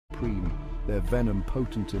supreme, their venom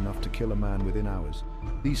potent enough to kill a man within hours.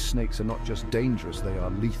 These snakes are not just dangerous, they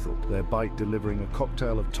are lethal, their bite delivering a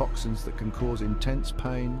cocktail of toxins that can cause intense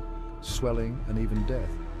pain, swelling, and even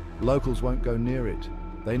death. Locals won't go near it.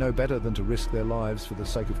 They know better than to risk their lives for the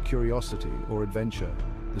sake of curiosity or adventure.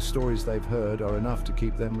 The stories they've heard are enough to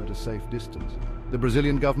keep them at a safe distance. The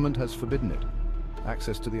Brazilian government has forbidden it.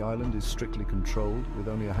 Access to the island is strictly controlled, with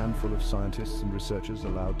only a handful of scientists and researchers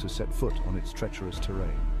allowed to set foot on its treacherous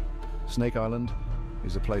terrain. Snake Island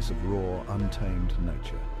is a place of raw, untamed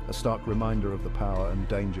nature, a stark reminder of the power and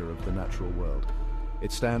danger of the natural world.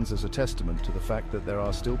 It stands as a testament to the fact that there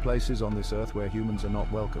are still places on this earth where humans are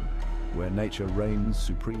not welcome, where nature reigns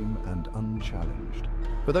supreme and unchallenged.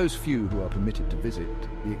 For those few who are permitted to visit,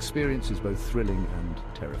 the experience is both thrilling and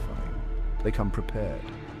terrifying. They come prepared,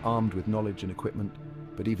 armed with knowledge and equipment,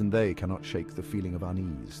 but even they cannot shake the feeling of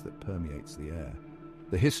unease that permeates the air.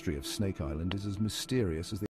 The history of Snake Island is as mysterious as the